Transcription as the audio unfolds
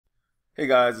Hey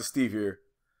guys, it's Steve here.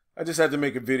 I just had to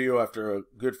make a video after a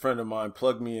good friend of mine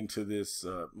plugged me into this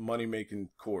money-making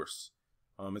course.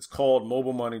 It's called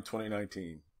Mobile Money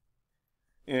 2019.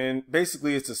 And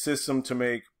basically it's a system to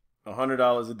make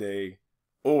 $100 a day,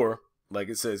 or like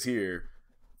it says here,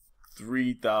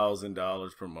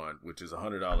 $3,000 per month, which is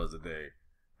 $100 a day.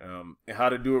 And how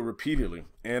to do it repeatedly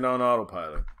and on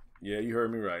autopilot. Yeah, you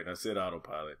heard me right. I said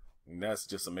autopilot. And that's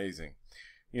just amazing.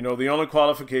 You know, the only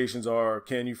qualifications are,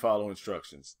 can you follow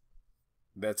instructions?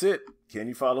 That's it. Can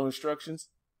you follow instructions?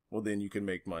 Well, then you can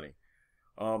make money.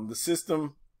 The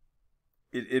system,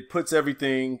 it puts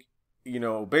everything, you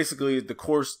know, basically the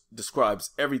course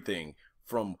describes everything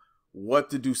from what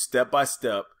to do step by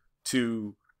step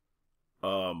to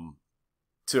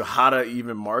how to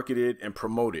even market it and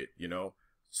promote it, you know.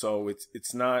 So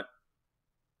it's not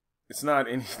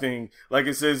anything like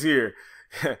it says here.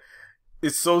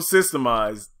 It's so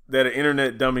systemized that an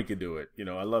internet dummy could do it. You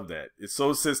know, I love that. It's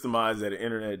so systemized that an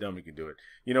internet dummy can do it.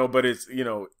 You know, but it's, you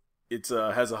know, it's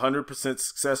has a 100%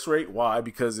 success rate. Why?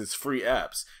 Because it's free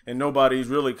apps and nobody's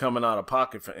really coming out of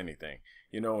pocket for anything.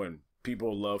 You know, and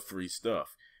people love free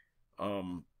stuff.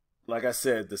 Like I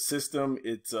said, the system,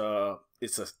 it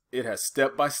has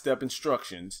step-by-step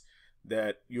instructions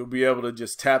that you'll be able to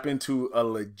just tap into a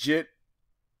legit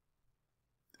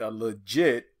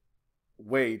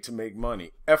way to make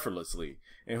money effortlessly.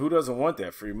 And who doesn't want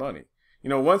that free money? You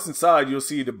know, once inside, you'll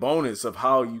see the bonus of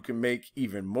how you can make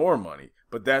even more money.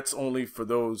 But that's only for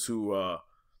those who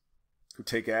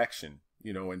take action,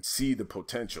 you know, and see the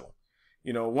potential.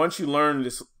 You know, once you learn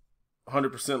this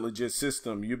 100% legit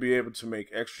system, you'll be able to make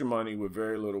extra money with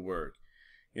very little work.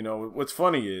 You know, what's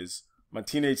funny is my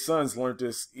teenage sons learned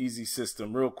this easy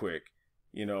system real quick,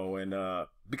 you know, and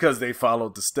because they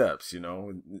followed the steps, you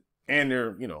know, and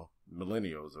they're, you know,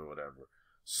 millennials or whatever.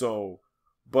 So,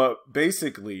 but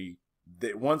basically,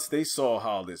 once they saw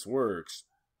how this works,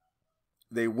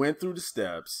 they went through the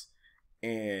steps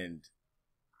and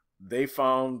they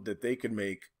found that they could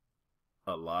make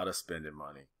a lot of spending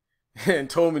money and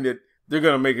told me that they're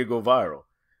going to make it go viral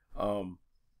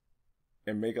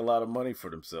and make a lot of money for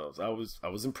themselves. I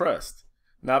was impressed,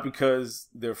 not because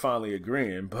they're finally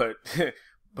agreeing, but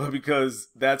but because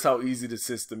that's how easy the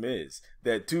system is,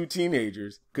 that two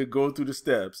teenagers could go through the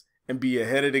steps and be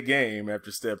ahead of the game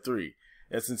after step 3.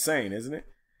 That's insane, isn't it?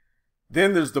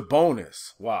 Then there's the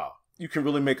bonus. Wow, you can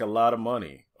really make a lot of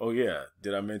money. Oh yeah,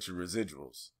 did I mention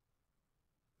residuals?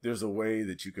 There's a way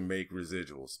that you can make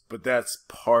residuals, but that's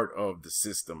part of the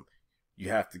system. You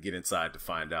have to get inside to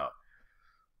find out,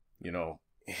 you know,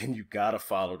 and you gotta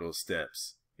follow those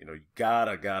steps. You know, you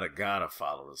gotta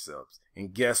follow the steps.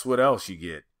 And guess what else you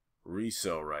get?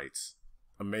 Resale rights.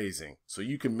 Amazing. So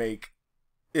you can make,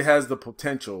 it has the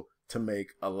potential to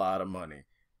make a lot of money.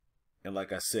 And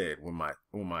like I said, when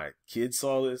my kids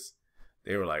saw this,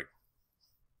 they were like,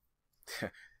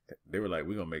 we're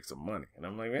gonna make some money. And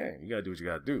I'm like, man, you gotta do what you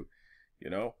gotta do,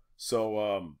 you know?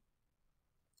 So,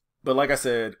 but like I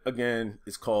said, again,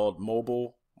 it's called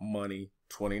Mobile Money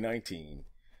 2019.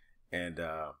 And,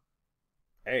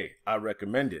 hey, I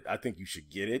recommend it. I think you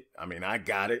should get it. I mean, I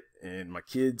got it, and my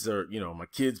kids are, you know, my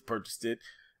kids purchased it.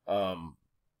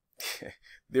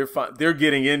 They're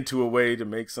getting into a way to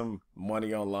make some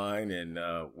money online, and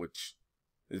which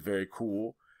is very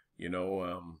cool. You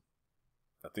know,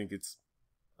 I think it's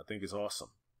awesome.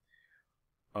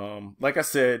 Like I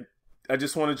said, I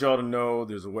just wanted y'all to know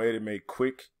there's a way to make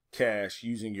quick cash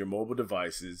using your mobile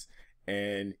devices,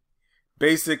 and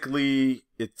basically,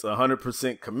 it's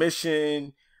 100%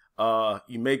 commission.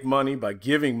 You make money by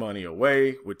giving money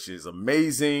away, which is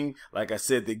amazing. Like I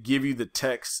said, they give you the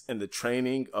text and the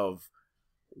training of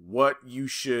what you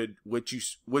should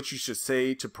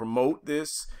say to promote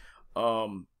this.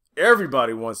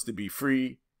 Everybody wants to be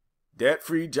free, debt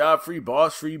free, job free,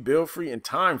 boss free, bill free, and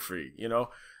time free. You know,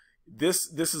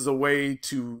 this is a way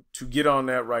to get on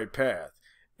that right path.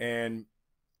 And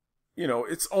you know,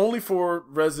 it's only for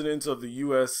residents of the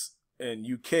U.S. and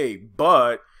U.K.,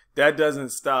 but that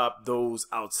doesn't stop those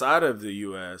outside of the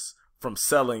U.S. from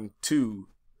selling to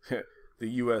the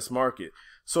U.S. market.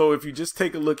 So if you just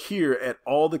take a look here at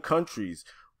all the countries,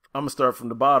 I'm going to start from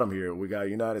the bottom here. We got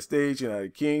United States,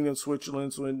 United Kingdom,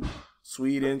 Switzerland,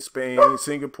 Sweden, Spain,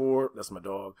 Singapore, that's my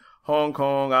dog, Hong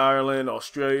Kong, Ireland,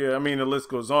 Australia. I mean, the list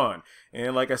goes on.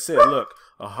 And like I said, look,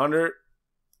 100%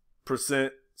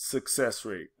 success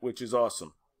rate, which is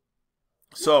awesome.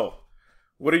 So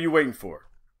what are you waiting for?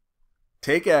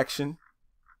 Take action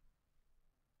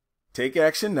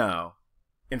now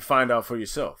and find out for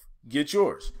yourself. Get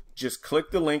yours. Just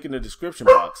click the link in the description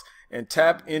box and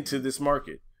tap into this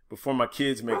market before my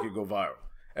kids make it go viral.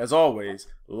 As always,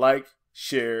 like,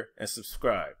 share, and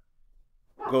subscribe.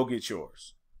 Go get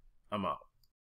yours. I'm out.